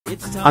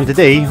And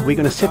today we're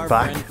going to sit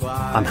back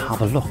and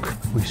have a look.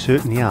 We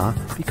certainly are,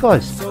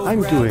 because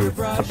I'm doing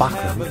a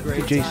background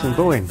for Jason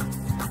Bowen.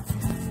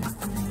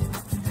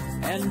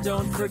 And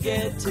don't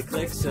forget to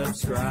click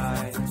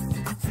subscribe.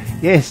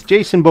 Yes,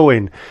 Jason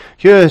Bowen.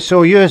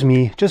 Here's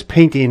me just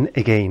painting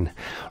again.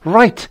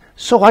 Right,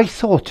 so I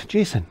thought,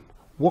 Jason,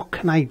 what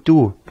can I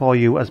do for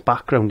you as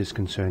background is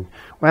concerned?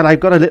 Well,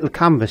 I've got a little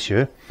canvas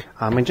here.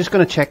 I'm just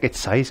going to check its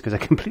size because I've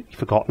completely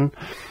forgotten.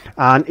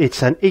 And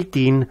it's an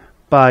 18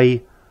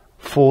 by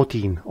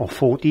 14 or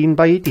 14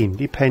 by 18,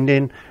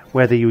 depending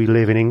whether you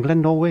live in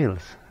England or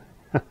Wales.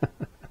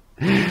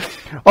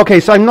 Okay,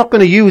 so I'm not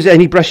going to use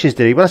any brushes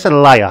today. Well, that's a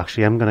lie,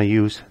 actually. I'm going to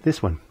use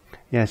this one.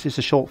 Yes, it's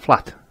a short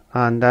flat.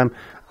 And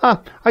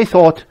I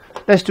thought,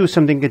 let's do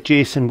something that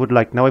Jason would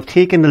like. Now, I've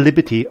taken the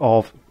liberty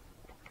of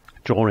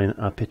drawing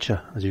a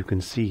picture, as you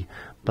can see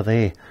by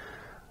there.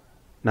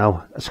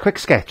 Now, it's a quick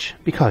sketch,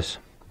 because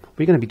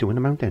we're going to be doing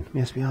a mountain.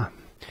 Yes, we are.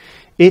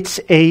 It's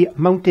a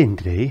mountain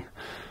today,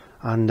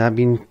 and I've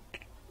been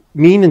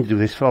meaning to do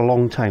this for a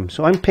long time.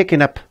 So I'm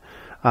picking up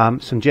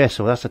some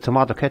gesso. That's a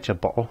tomato ketchup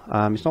bottle.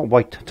 It's not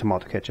white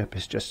tomato ketchup,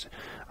 it's just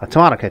a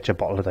tomato ketchup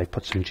bottle that I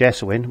put some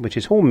gesso in, which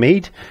is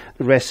homemade.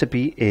 The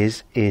recipe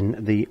is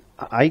in the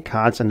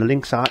iCards and the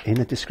links are in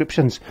the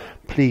descriptions.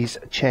 Please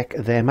check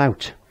them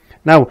out.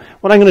 Now,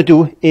 what I'm going to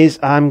do is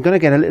I'm going to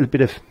get a little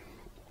bit of...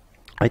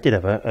 I did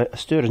have a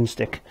stirring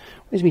stick.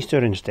 Where's my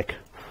stirring stick?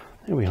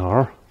 There we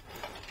are.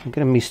 I'm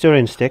getting my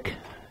stirring stick.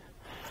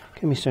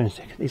 Get me stirring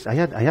stick. I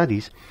had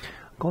these.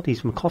 I got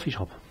these from a coffee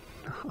shop.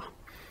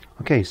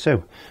 Okay,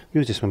 so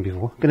used this one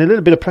before. Getting a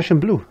little bit of Prussian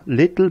blue.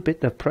 Little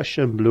bit of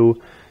Prussian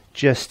blue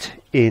just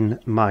in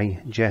my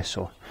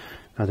gesso.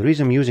 Now the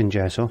reason I'm using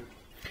gesso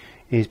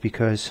is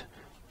because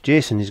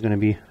Jason is going to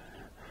be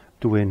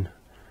doing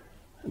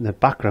the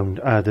background,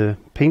 the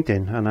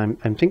painting, and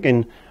I'm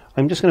thinking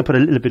I'm just going to put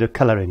a little bit of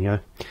colour in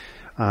here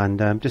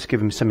and just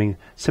give him something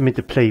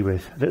to play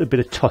with, a little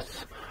bit of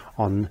tooth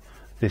on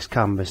this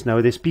canvas.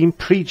 Now this being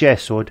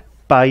pre-gessoed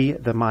by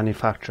the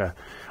manufacturer,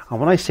 and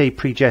when I say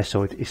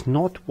pre-gessoed, it's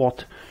not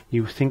what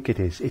you think it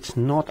is. It's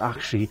not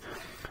actually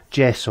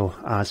gesso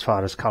as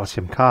far as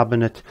calcium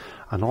carbonate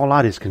and all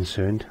that is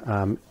concerned.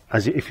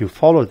 As if you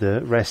follow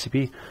the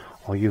recipe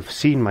or you've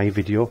seen my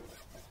video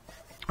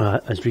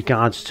as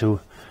regards to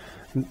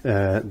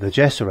the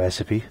gesso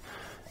recipe,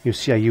 you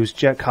see I use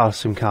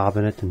calcium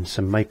carbonate and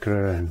some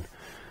mica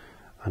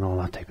and all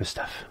that type of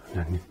stuff.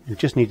 And you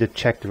just need to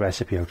check the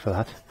recipe out for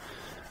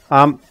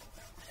that.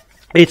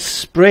 It's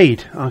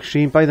sprayed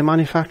actually by the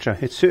manufacturer.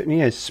 It certainly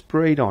is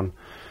sprayed on,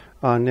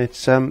 and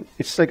it's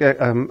like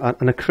an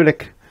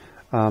acrylic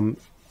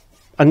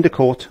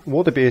undercoat,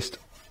 water-based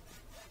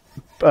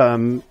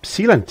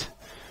sealant.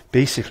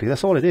 Basically,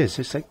 that's all it is.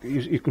 It's like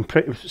you can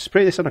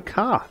spray this on a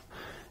car.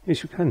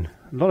 Yes, you can.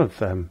 A lot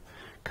of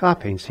car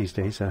paints these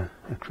days are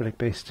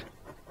acrylic-based.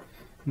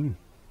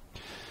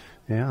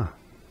 Yeah.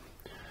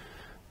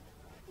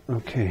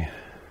 Okay.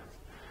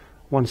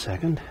 1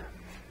 second.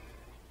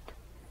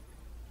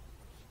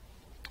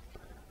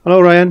 Hello,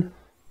 Ryan.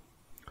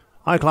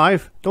 Hi,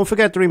 Clive. Don't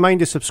forget to remind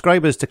your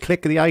subscribers to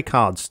click the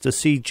iCards to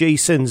see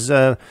Jason's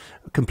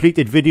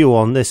completed video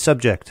on this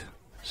subject.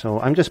 So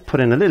I'm just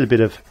putting a little bit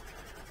of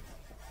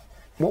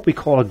what we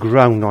call a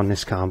ground on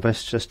this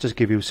canvas, just to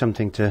give you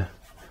something for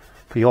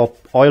your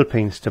oil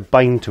paints to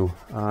bind to,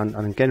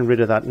 and getting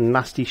rid of that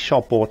nasty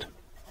shopboard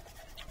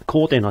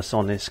coating us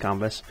on this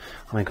canvas.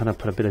 And I'm going to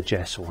put a bit of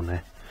gesso on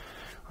there,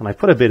 and I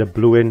put a bit of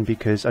blue in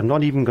because I'm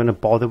not even going to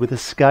bother with the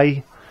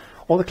sky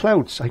or the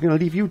clouds. I'm going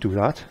to leave you do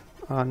that.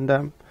 And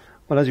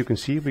well, as you can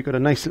see, we've got a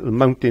nice little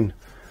mountain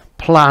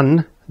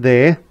plan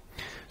there.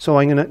 So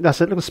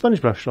that's a little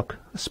sponge brush. Look,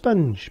 a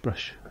sponge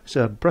brush. It's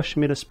a brush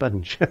made of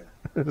sponge.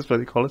 That's what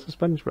they call it, a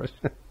sponge brush.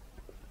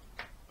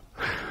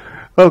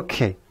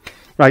 Okay,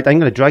 right. I'm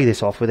going to dry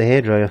this off with a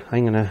hairdryer.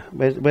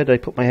 Where did I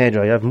put my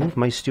hairdryer? I've moved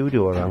my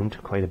studio around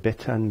quite a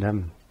bit, and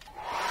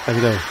there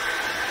we go.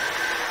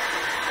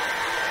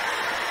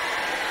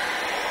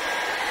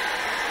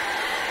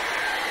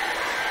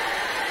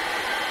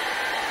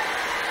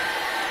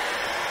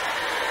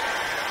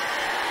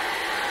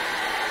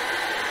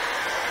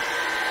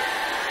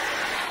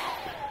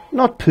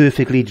 Not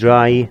perfectly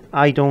dry,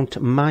 I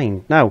don't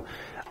mind. Now,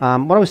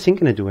 what I was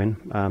thinking of doing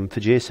for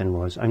Jason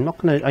was, I'm not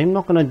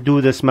gonna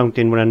do this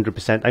mountain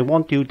 100%. I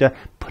want you to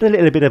put a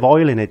little bit of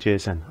oil in it,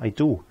 Jason. I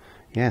do,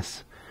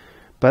 yes.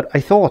 But I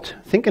thought,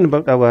 thinking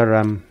about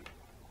our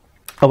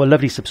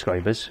lovely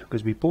subscribers,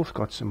 because we both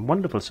got some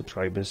wonderful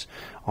subscribers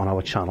on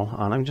our channel,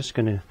 and I'm just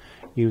gonna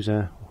use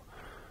a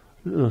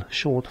little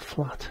short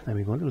flat. There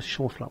we go, a little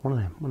short flat. One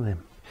of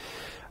them.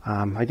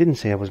 I didn't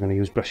say I was going to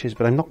use brushes,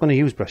 but I'm not going to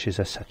use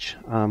brushes as such.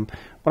 What I'm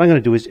going to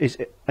do is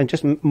I'm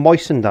just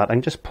moisten that.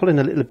 I'm just pulling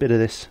a little bit of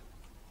this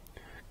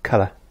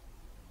colour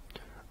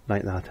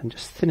like that, and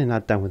just thinning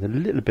that down with a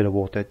little bit of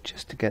water,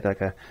 just to get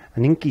like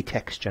an inky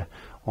texture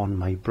on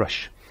my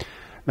brush.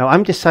 Now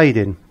I'm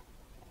deciding,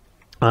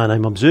 and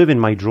I'm observing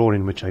my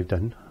drawing which I've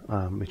done,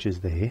 which is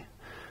there,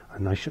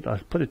 and I'll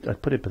put it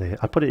there.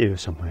 I'll put it here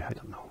somewhere. I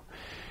don't know.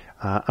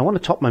 I want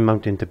to top my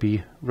mountain to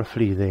be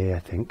roughly there, I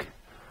think.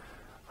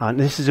 And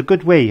this is a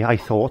good way, I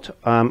thought,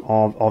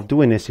 of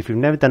doing this. If you've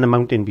never done a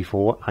mountain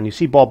before, and you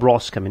see Bob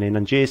Ross coming in,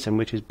 and Jason,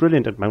 which is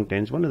brilliant at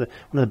mountains, one of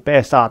the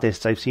best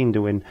artists I've seen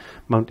doing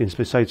mountains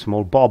besides from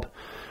old Bob.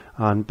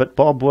 But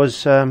Bob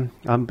was,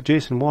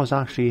 Jason was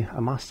actually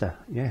a master.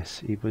 Yes,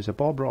 he was a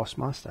Bob Ross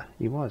master.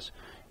 He was.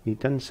 He'd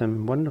done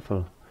some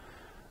wonderful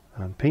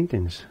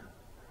paintings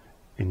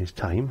in his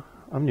time.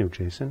 I'm new,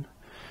 Jason.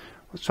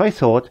 So I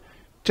thought,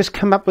 just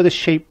come up with a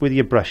shape with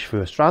your brush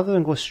first, rather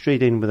than go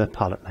straight in with a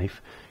palette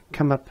knife.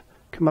 Come up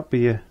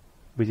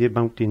with your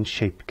mountain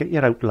shape. Get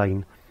your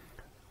outline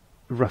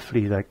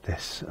roughly like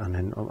this, and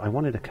then I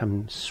wanted to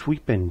come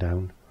sweeping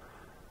down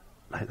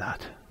like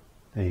that.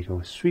 There you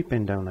go,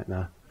 sweeping down like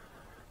that.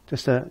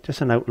 Just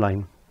an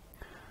outline,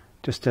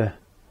 just to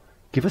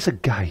give us a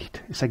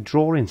guide. It's like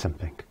drawing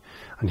something.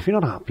 And if you're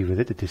not happy with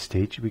it at this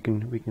stage, we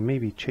can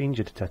maybe change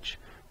it a touch.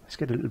 Let's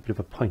get a little bit of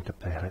a point up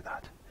there like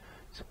that.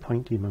 It's a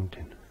pointy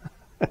mountain.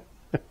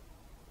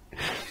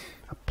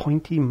 A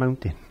pointy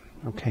mountain.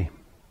 Okay.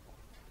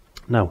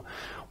 Now,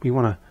 we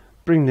want to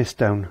bring this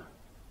down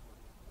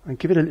and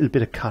give it a little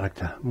bit of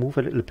character. Move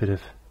a little bit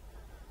of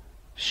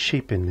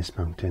shape in this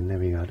mountain. There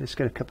we go. Let's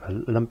get a couple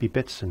of lumpy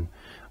bits and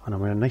I'm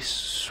going a nice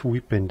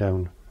sweeping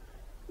down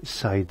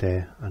side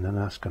there, and then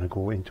that's going to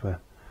go into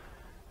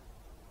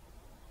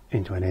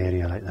an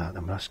area like that,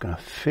 and that's going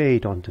to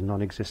fade on to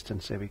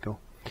non-existence. There we go.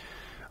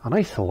 And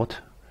I thought,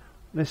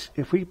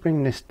 if we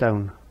bring this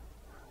down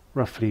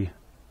roughly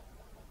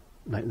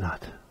like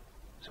that,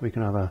 so we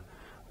can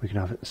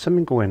have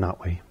something going that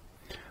way,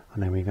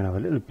 and then we can have a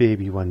little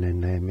baby one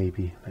in there,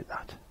 maybe like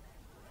that.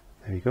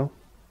 There we go.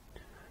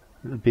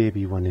 A little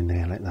baby one in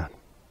there like that.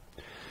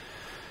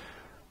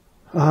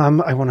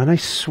 I want a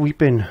nice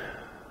sweeping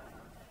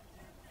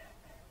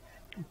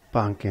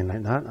bank in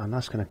like that, and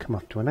that's going to come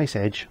up to a nice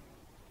edge.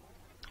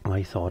 And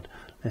I thought,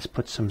 let's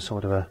put some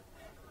sort of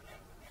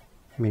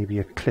maybe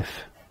a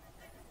cliff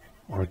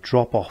or a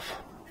drop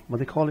off. What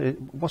they call it?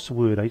 What's the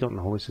word? I don't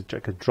know. It's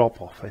like a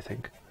drop off, I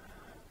think.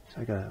 It's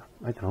like I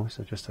don't know. It's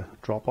just a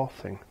drop off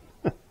thing.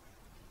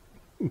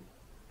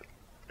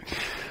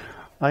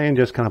 I am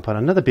just kind of put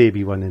another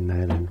baby one in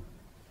there then.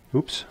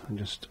 Oops, I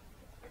just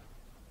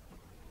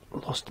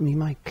lost me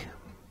mic.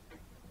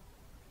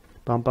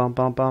 Bump, bump,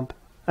 bump, bump.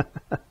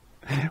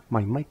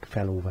 My mic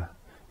fell over.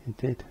 It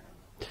did.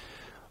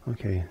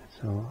 Okay,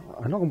 so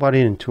I'm not going to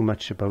worry in too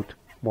much about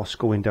what's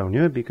going down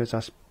here, because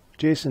that's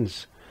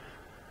Jason's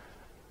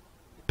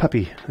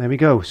puppy. There we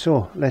go.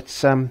 So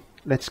let's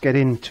get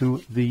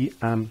into the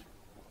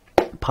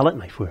palette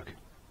knife work.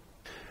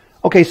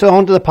 Okay, so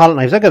onto the palette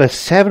knives. I've got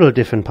several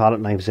different palette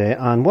knives there,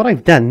 and what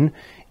I've done,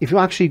 if you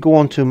actually go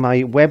onto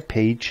my web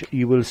page,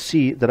 you will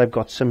see that I've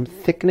got some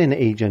thickening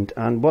agent,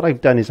 and what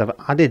I've done is I've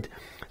added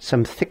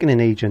some thickening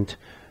agent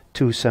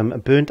to some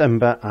burnt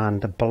umber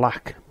and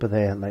black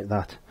there like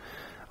that.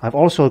 I've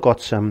also got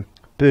some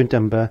burnt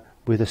umber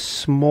with the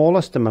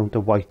smallest amount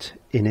of white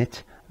in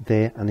it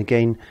there, and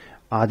again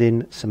add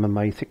in some of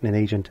my thickening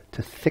agent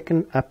to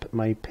thicken up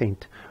my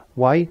paint.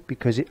 Why?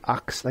 Because it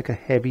acts like a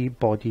heavy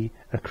body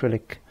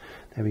acrylic.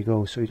 There we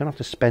go. So you don't have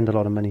to spend a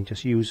lot of money.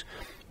 Just use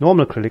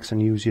normal acrylics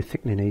and use your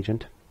thickening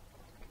agent.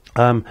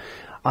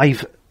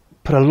 I've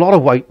put a lot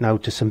of white now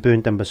to some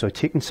burnt umber, so I've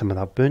taken some of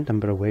that burnt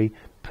umber away,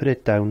 put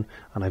it down,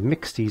 and I've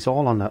mixed these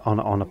all on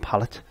a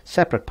palette,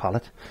 separate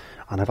palette,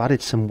 and I've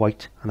added some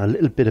white and a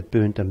little bit of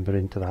burnt umber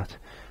into that,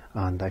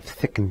 and I've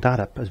thickened that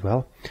up as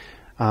well.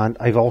 And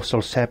I've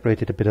also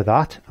separated a bit of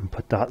that and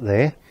put that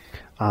there,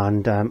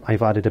 and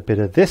I've added a bit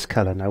of this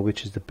colour now,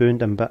 which is the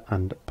burnt umber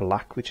and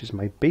black, which is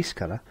my base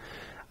colour,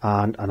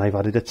 and I've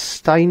added a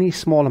tiny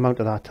small amount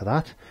of that to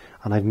that,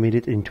 and I've made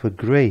it into a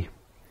grey.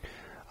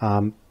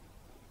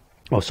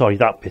 Oh sorry,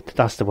 that bit,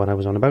 that's the one I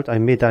was on about. I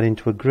made that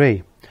into a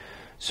grey.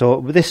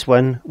 So this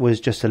one was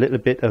just a little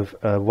bit of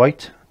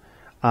white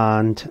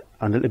and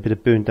a little bit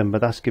of burnt umber.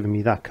 That's giving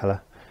me that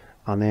colour,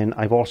 and then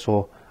I've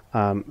also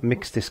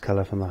mixed this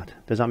colour from that.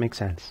 Does that make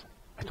sense?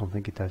 I don't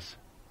think it does,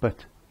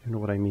 but you know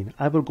what I mean.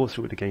 I will go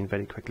through it again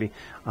very quickly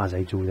as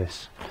I do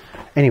this.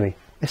 Anyway,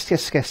 let's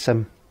just get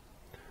some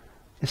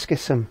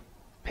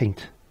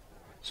paint.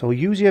 So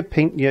use your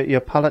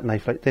palette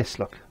knife like this.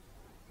 Look,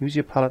 use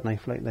your palette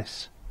knife like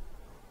this,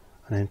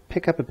 and then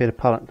pick up a bit of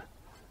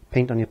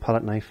paint on your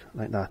palette knife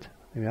like that.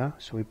 There we are.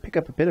 So we pick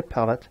up a bit of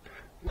palette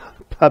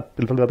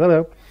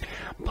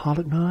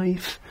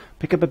knife.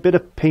 Pick up a bit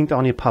of paint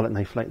on your palette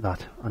knife like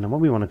that, and then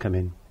when we want to come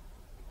in,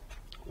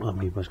 well,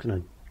 we're just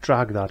going to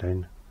drag that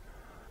in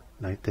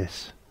like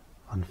this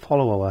and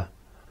follow our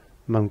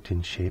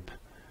mountain shape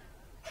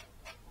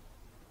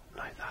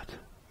like that.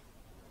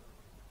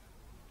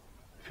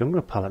 If you haven't got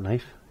a palette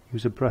knife,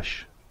 use a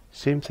brush.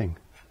 Same thing.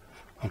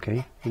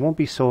 Okay, it won't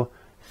be so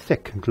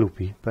thick and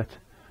gloopy, but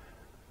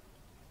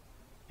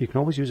you can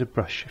always use a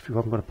brush if you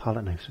haven't got a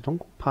palette knife, so don't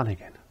go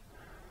panicking.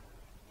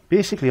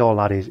 Basically all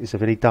that is a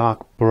very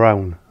dark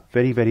brown,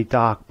 very, very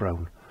dark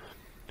brown.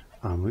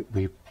 And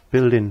we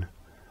build in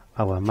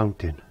our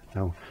mountain.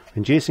 Now,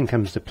 when Jason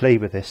comes to play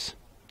with this,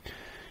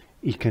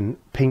 you can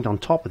paint on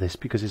top of this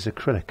because it's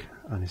acrylic,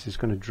 and this is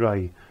going to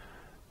dry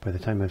by the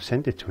time I've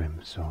sent it to him.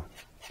 So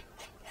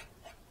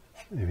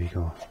there we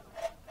go.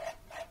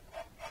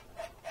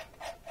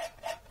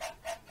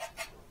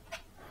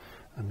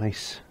 A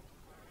nice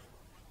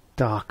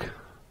dark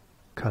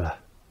colour.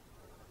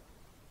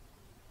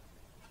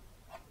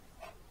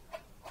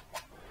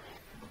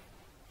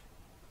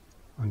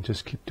 And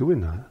just keep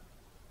doing that.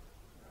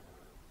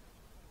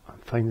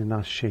 And finding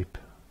that shape.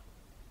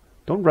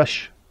 Don't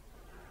rush.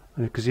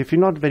 Because if you're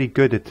not very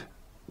good at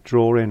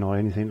drawing or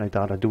anything like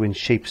that, or doing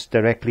shapes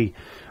directly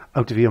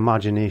out of your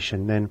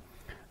imagination, then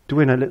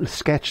doing a little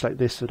sketch like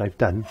this that I've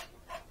done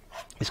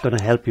is going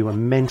to help you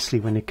immensely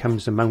when it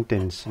comes to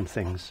mountains and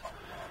things.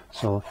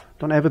 So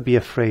don't ever be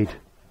afraid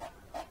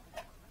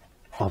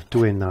of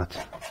doing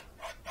that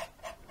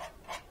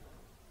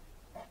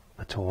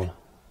at all.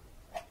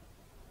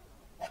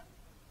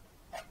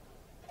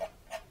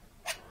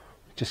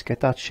 Just get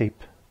that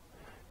shape.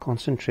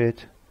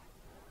 Concentrate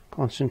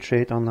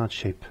on that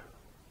shape.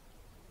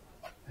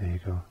 There you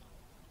go.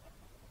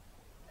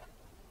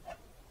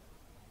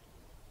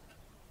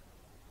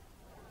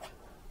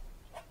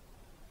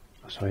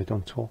 So I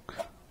don't talk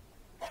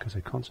because I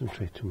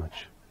concentrate too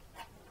much.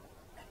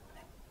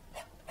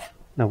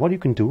 Now what you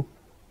can do,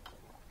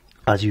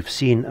 as you've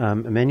seen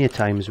many a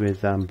times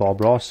with Bob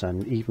Ross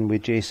and even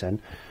with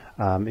Jason,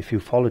 if you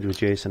followed with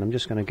Jason, I'm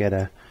just going to get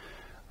a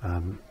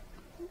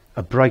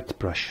bright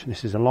brush.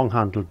 This is a long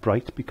handled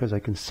bright because I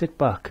can sit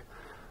back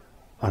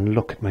and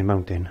look at my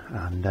mountain,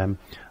 and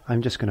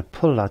I'm just going to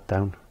pull that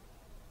down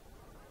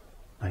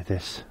like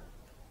this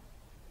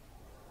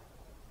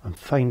and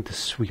find the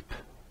sweep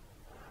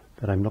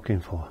that I'm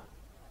looking for.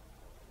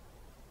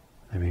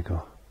 There we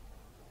go.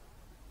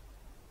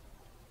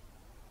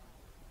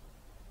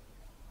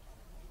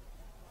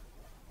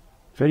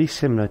 Very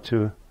similar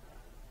to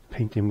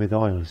painting with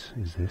oils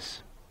is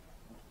this.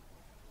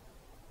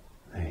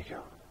 There you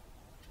go.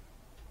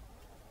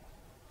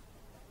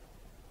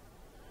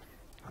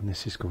 And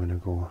this is going to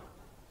go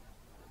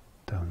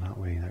down that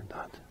way like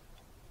that.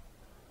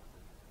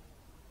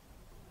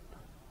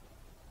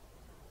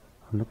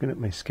 I'm looking at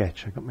my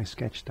sketch. I got my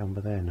sketch down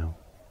by there now.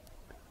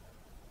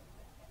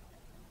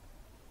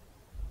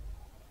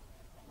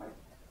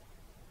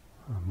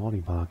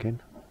 Molly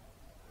bargain.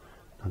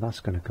 Now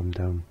that's going to come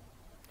down.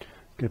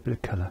 Get a bit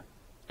of colour.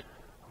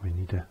 We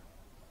need to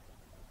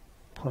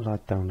pull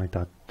that down like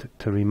that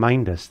to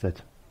remind us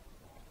that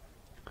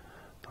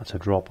that's a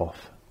drop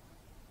off.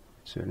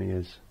 It certainly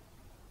is.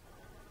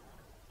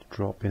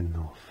 Drop in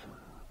off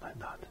like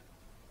that.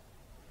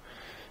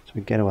 So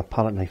we get our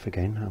palette knife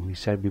again, and we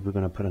said we were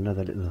going to put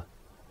another little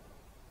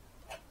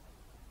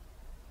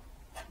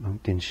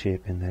mountain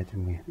shape in there,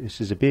 didn't we?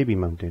 This is a baby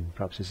mountain.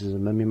 Perhaps this is a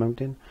mummy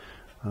mountain,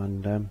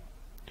 and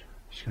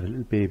she's got a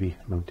little baby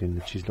mountain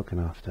that she's looking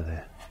after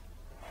there.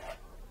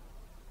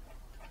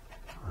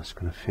 That's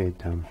going to fade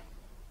down.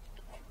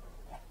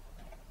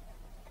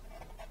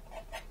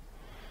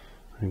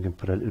 And we can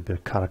put a little bit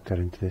of character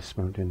into this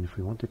mountain if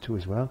we wanted to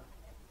as well.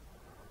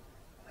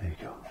 There you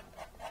go.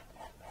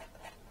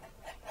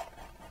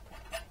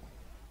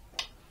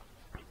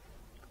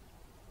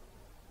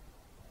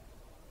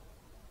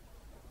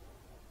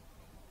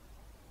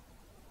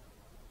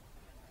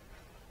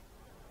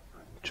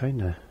 I'm trying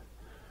to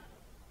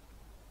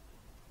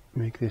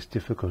make this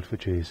difficult for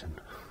Jason.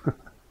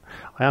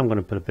 I am going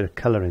to put a bit of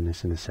colour in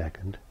this in a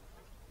second.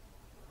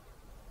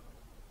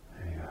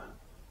 There you go.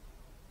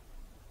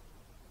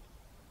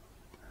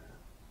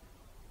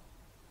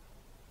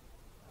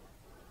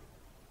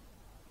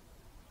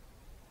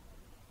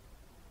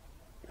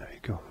 There you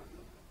go.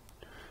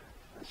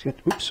 Let's get,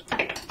 oops,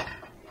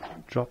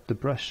 drop the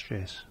brush,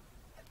 Jace.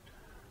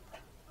 I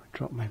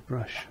dropped my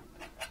brush.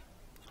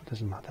 It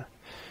doesn't matter.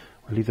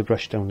 I'll leave the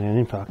brush down there.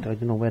 In fact, I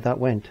don't know where that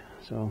went,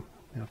 so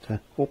I have to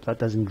hope that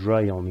doesn't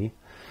dry on me.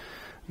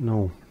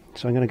 No.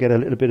 So I'm going to get a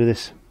little bit of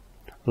this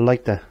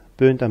lighter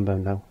burnt umber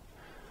now.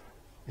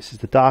 This is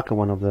the darker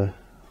one of the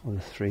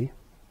three.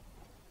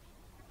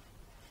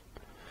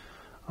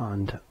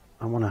 And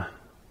I want to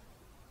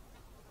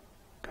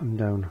come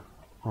down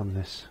on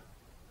this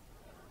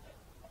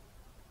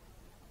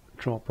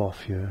drop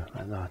off here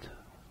like that.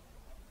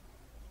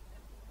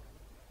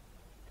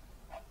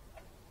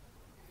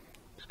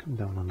 Just come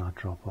down on that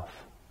drop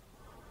off.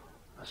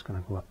 That's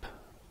going to go up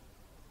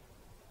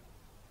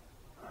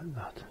like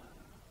that.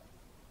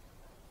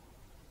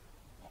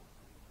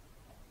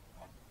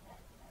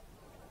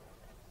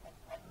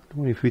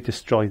 Don't worry if we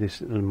destroy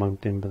this little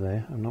mountain by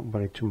there. I'm not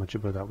worried too much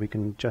about that. We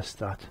can adjust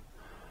that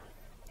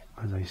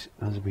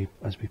as we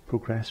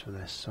progress with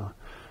this. So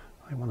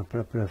I want to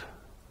put a bit of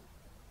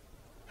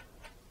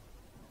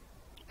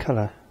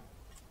colour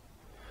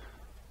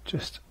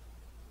just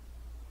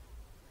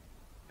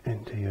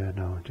into here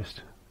now.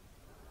 Just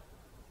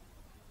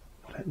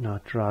letting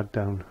that drag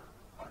down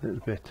a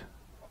little bit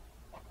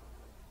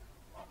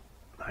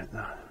like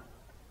that.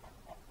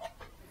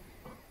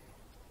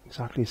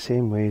 Exactly the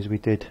same way as we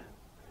did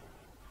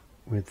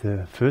with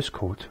the first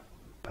coat,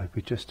 but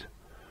we just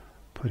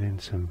put in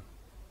some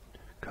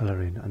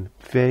colour in, and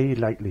very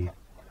lightly,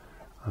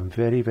 and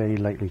very, very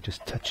lightly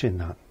just touching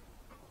that.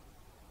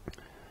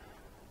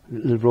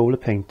 Little roll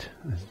of paint,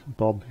 as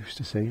Bob used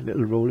to say,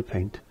 little roll of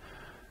paint,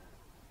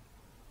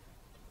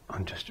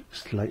 and just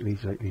slightly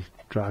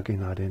dragging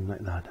that in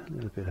like that, a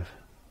little bit of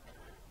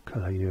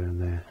colour here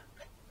and there,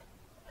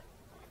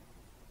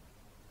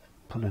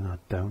 pulling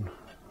that down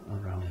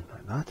around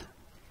like that,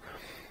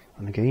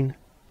 and again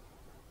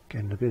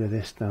getting a bit of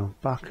this now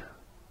back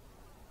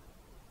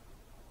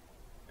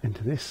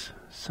into this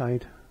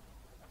side.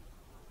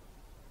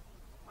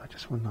 I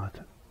just want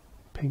that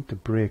paint to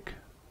break.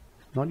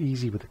 It's not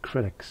easy with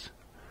acrylics,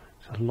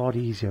 it's a lot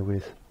easier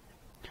with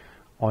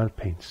oil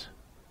paints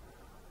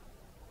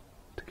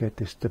to get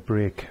this to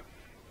break.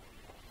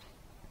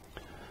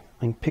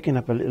 I'm picking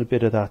up a little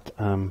bit of that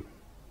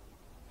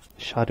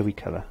shadowy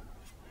colour.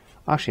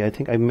 Actually, I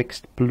think I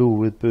mixed blue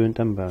with burnt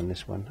umber on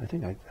this one. I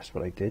think that's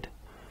what I did.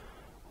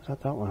 Was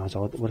that one?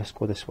 Well, let's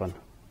go this one.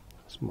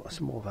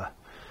 That's more of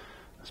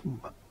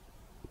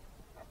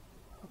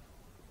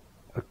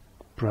a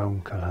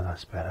brown colour.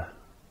 That's better.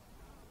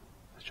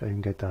 Let's try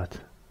and get that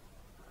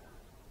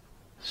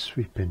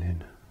sweeping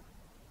in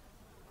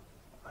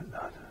like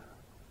that.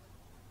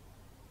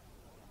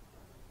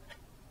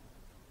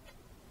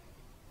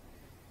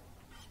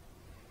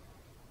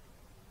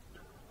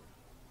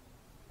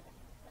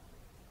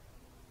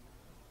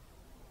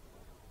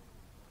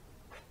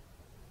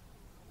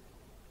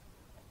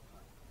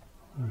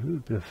 A little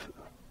bit of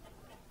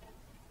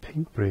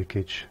paint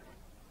breakage,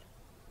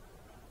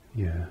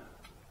 yeah.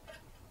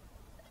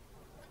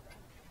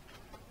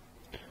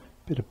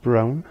 Bit of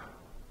brown,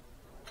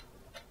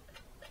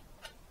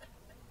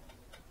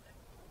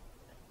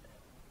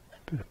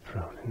 bit of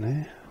brown in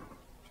there.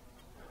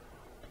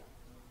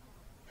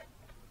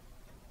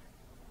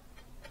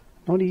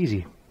 Not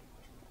easy.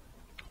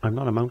 I'm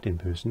not a mountain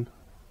person.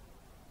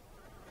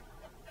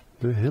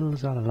 The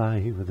hills are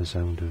alive with the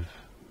sound of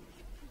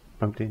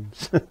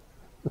mountains.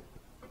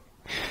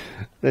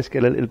 Let's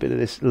get a little bit of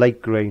this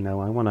light grey now.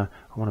 I wanna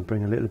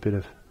bring a little bit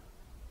of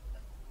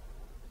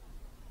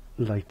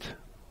light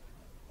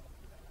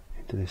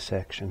into this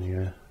section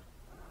here.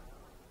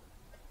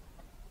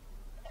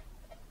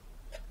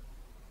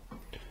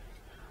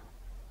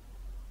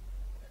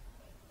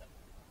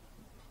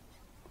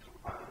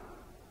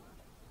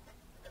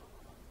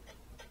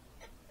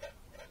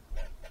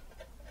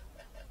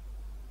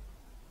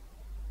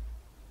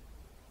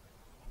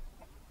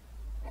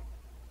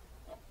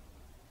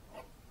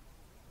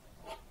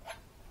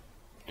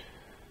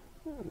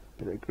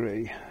 Bit of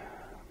grey,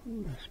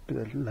 a bit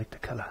of lighter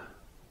colour,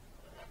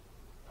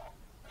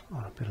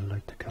 a bit of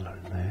lighter colour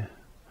in there,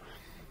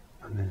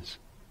 and then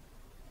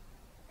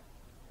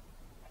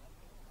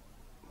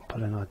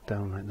pulling that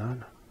down like that,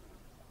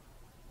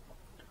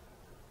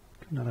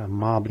 another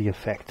marbly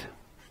effect.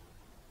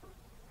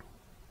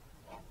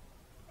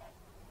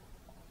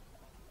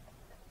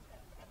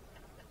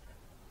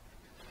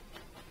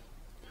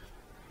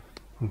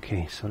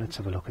 Okay, so let's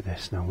have a look at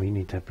this now. We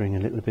need to bring a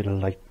little bit of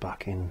light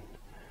back in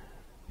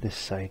this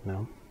side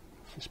now.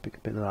 Let's pick a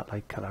bit of that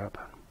light colour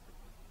up.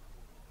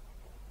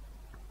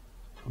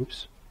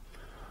 Oops.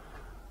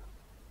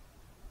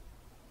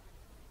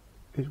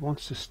 It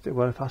wants to stay.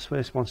 Well, if that's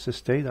where it wants to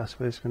stay, that's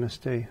where it's going to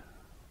stay.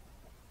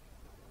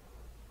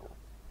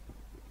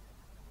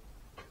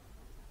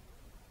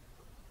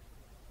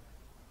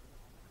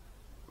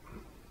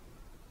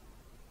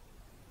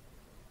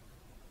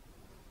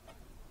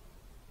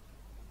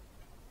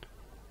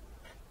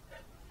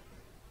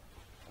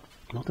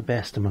 Not the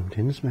best of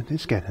mountains, but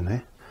it's getting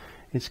there.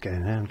 It's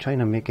getting there. I'm trying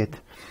to make it.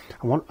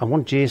 I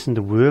want Jason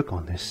to work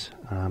on this.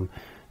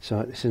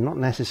 So this is not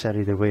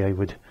necessarily the way I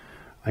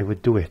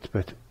would do it,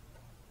 but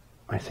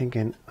I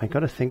got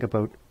to think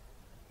about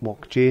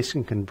what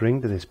Jason can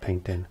bring to this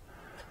painting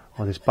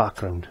or this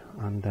background,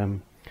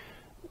 and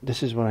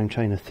this is what I'm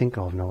trying to think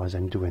of now as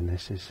I'm doing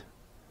this.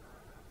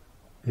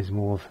 Is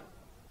more of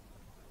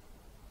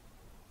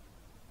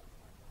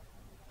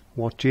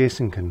what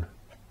Jason can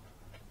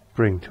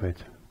bring to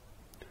it.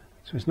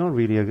 So it's not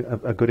really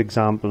a good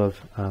example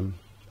of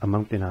a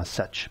mountain as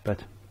such,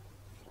 but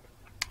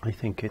I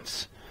think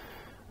it's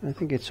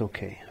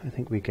okay. I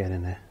think we get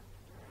in there.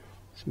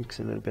 Let's mix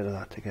a little bit of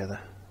that together.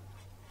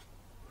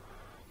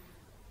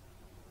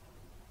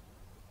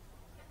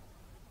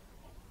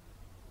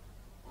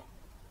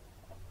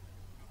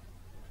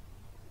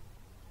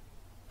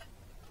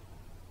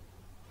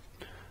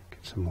 Get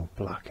some more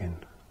black in.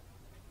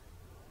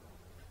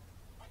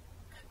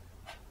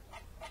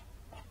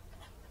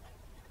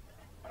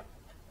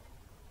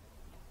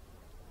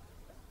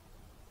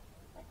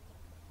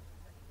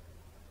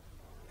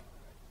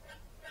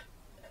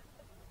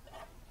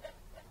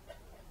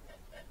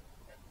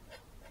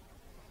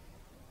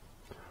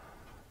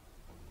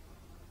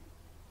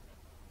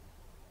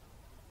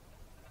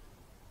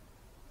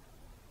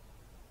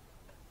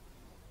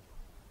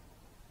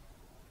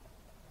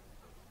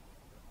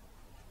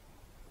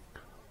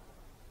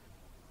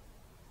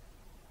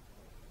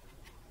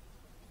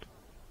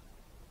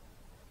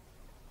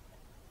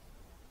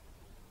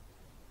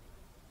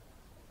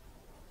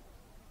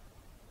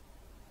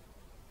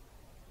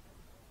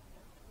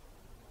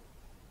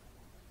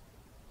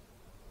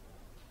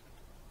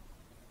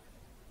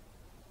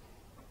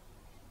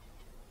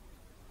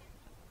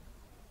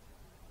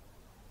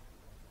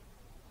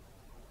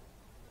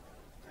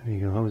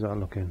 that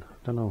looking? I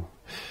don't know.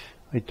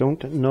 I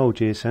don't know,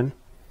 Jason.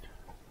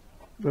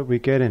 But we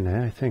get in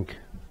there, I think.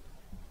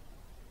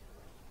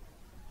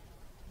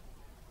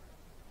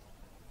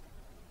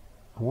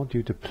 I want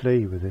you to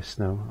play with this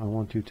now. I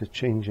want you to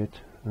change it,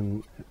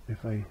 and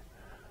if I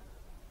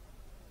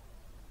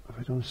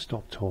don't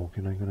stop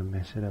talking, I'm going to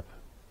mess it up.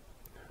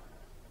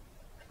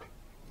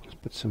 Let's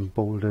put some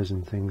boulders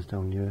and things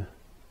down here.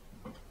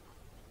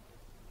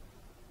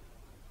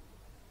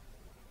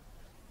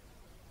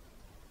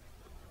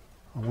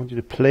 I want you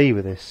to play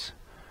with this,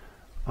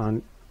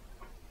 and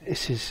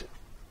this is.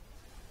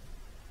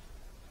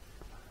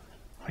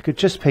 I could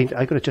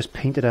have just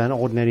painted an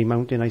ordinary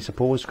mountain, I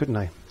suppose, couldn't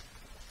I?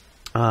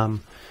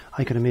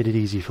 I could have made it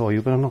easy for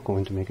you, but I'm not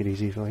going to make it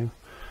easy for you.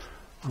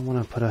 I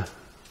want to put a...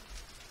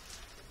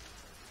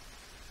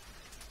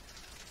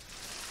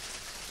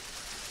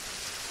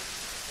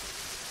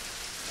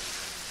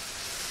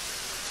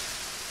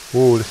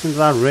 Whoa, listen to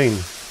that rain.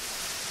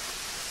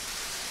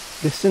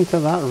 Listen to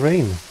that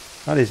rain.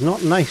 That is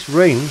not nice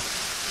rain.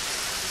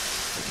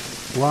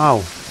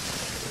 Wow.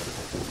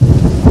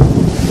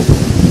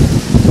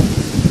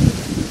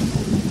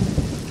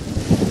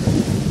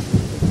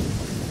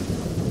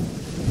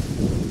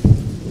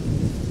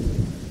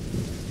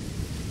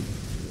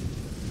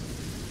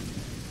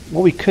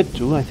 What we could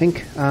do, I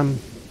think,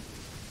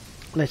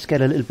 let's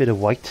get a little bit of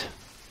white.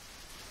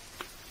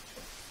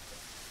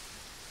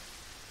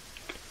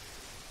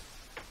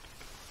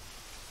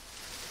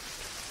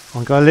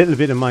 I've got a little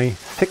bit of my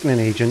thickening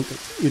agent.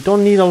 You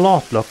don't need a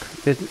lot, look.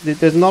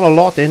 There's not a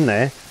lot in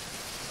there.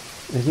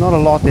 There's not a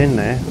lot in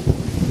there.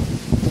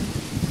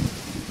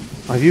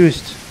 I've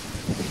used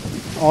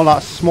all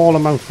that small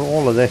amount for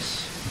all of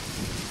this.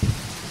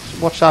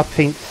 Just watch that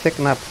paint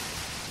thicken up.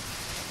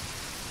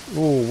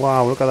 Oh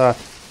wow, look at that.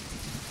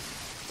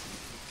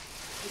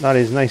 That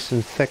is nice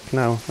and thick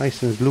now,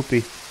 nice and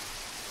gloopy.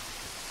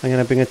 I'm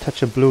going to bring a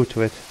touch of blue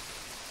to it.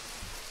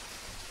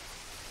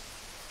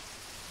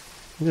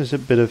 There's a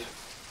bit of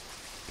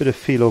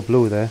phthalo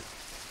blue there,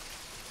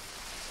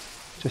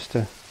 just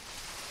to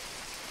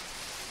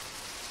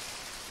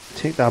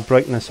take that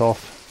brightness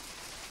off.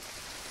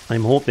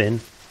 I'm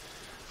hoping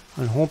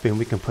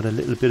we can put a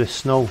little bit of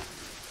snow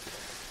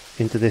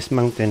into this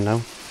mountain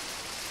now,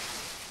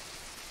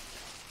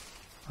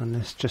 and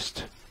let's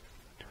just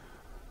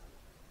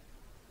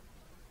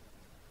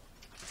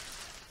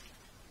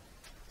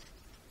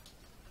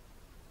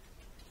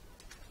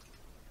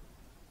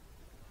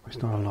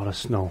there's not a lot of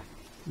snow.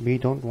 We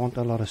don't want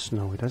a lot of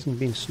snow. It hasn't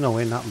been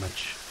snowing that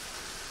much.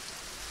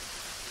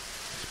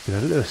 There's been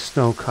a little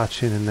snow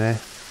catching in there.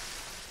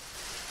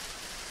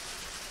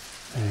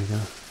 There you go.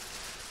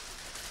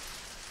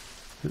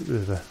 A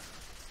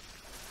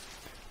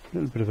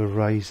little bit of a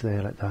rise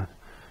there like that,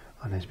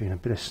 and there's been a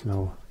bit of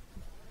snow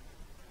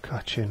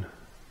catching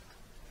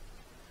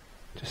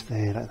just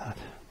there like that.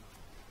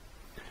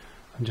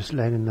 I'm just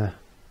letting the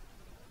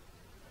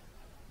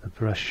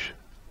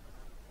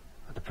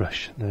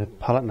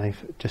palette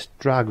knife just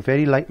drag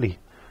very lightly,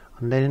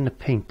 and letting the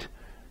paint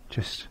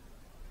just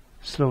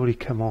slowly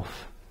come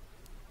off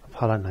the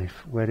palette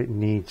knife where it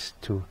needs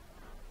to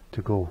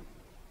go,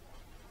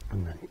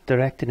 and then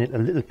directing it a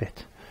little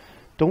bit.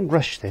 Don't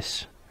rush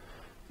this.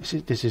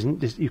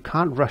 You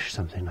can't rush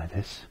something like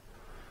this.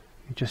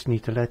 You just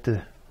need to let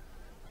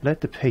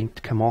the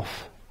paint come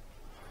off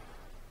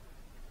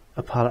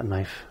a palette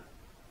knife.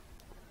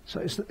 So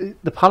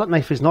the palette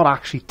knife is not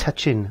actually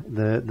touching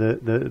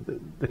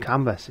the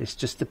canvas. It's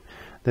just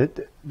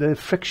the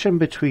friction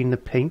between the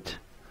paint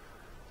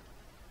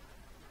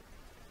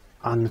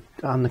and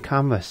the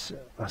canvas.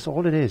 That's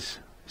all it is.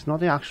 It's not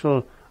the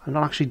actual. I'm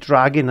not actually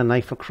dragging the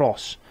knife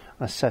across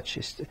as such.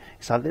 It's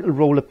that little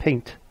roll of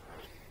paint.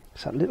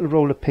 It's that little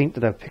roll of paint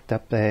that I've picked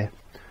up there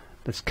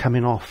that's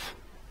coming off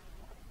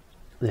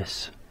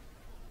this.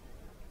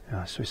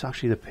 Yeah, so it's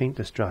actually the paint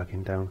that's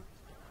dragging down.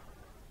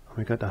 And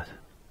we got that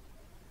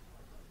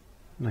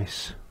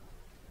nice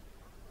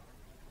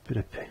bit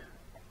of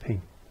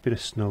paint, bit of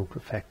snow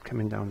effect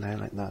coming down there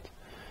like that,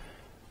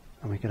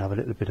 and we could have a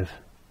little bit of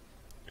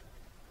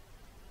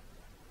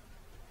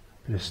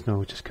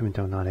snow just coming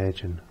down that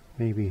edge, and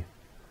maybe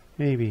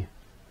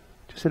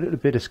just a little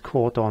bit is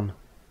caught on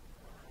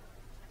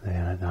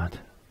there like that.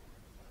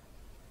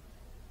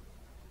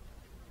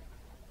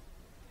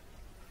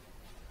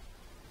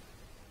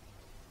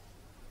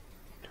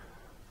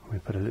 We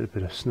put a little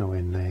bit of snow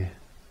in there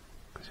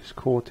because it's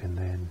caught in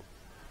there and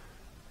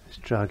it's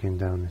dragging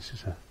down. This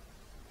is a...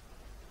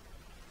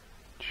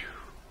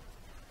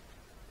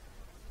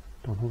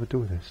 Don't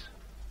overdo this.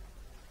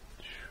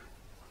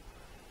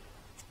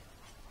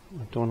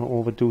 Don't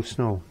overdo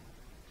snow.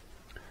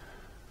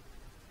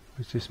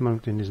 Because this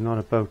mountain is not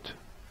about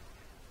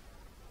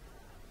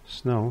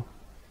snow.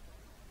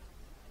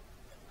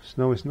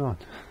 Snow is not.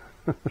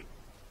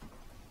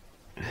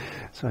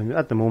 So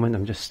at the moment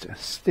I'm just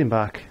sitting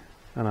back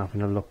and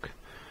having a look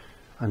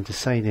and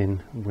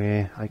deciding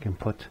where I can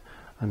put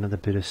another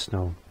bit of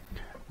snow.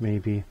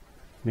 Maybe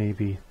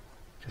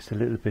just a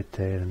little bit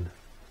there, and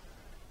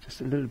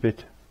just a little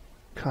bit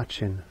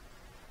catching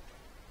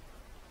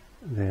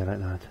There, like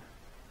that.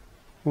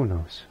 Who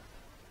knows?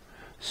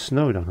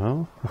 Snow, don't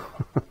know.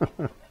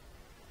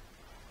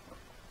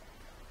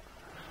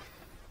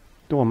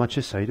 Don't want much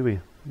this side, do we?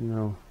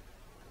 No.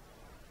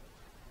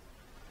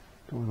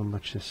 Don't want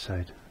much this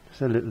side.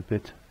 Just a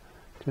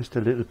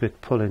little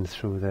bit pulling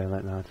through there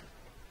like that.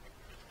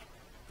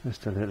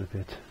 Just a little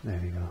bit. There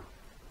we go.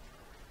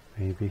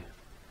 Maybe.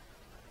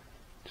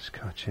 Just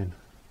catching.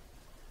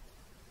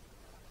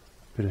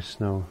 Bit of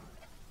snow.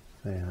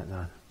 There like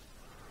that.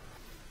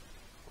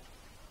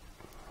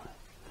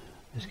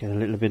 Just get a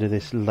little bit of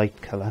this light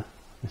colour,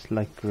 this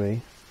light grey,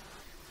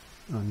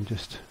 and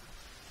just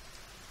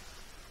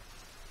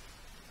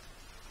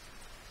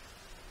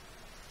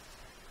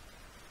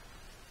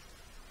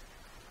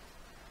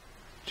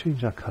change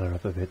that colour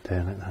up a bit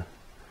there like that.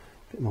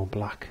 A bit more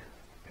black,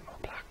 a bit more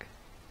black.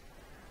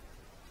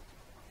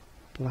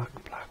 Black,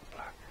 black,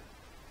 black.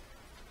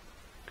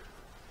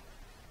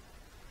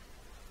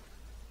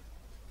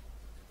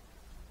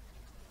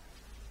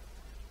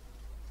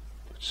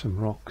 Put some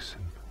rocks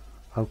and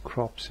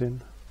outcrops in.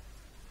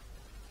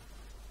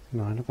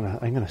 No, I'm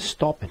gonna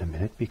stop in a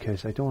minute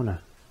because I don't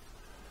wanna.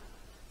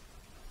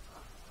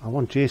 I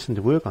want Jason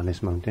to work on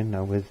this mountain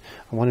now. I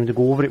want him to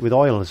go over it with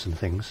oils and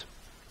things,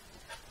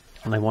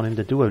 and I want him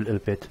to do a little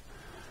bit.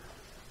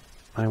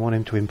 I want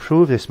him to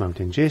improve this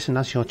mountain. Jason,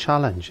 that's your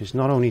challenge. It's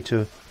not only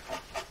to.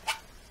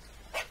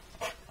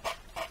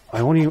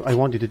 I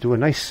want you to do a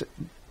nice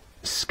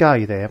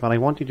sky there, but I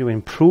want you to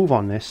improve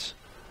on this.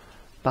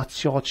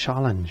 That's your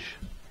challenge.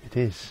 It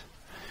is.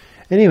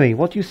 Anyway,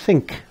 what do you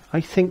think?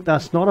 I think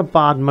that's not a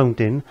bad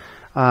mountain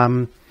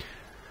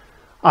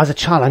as a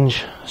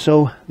challenge.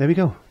 So there we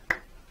go.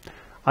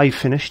 I've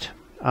finished.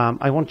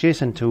 I want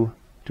Jason to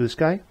do the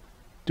sky,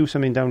 do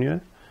something down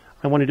here.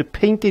 I wanted to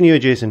paint in here,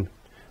 Jason.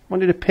 I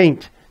wanted to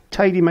paint,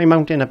 tidy my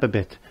mountain up a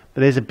bit.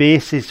 But there's a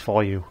basis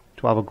for you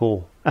to have a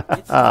go.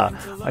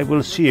 I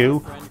will see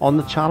you on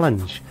the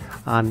challenge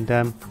and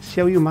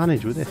see how you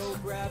manage with this. So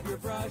grab your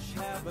brush,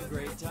 have a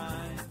great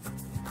time.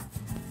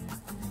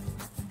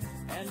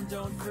 And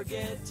don't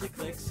forget to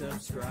click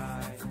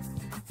subscribe.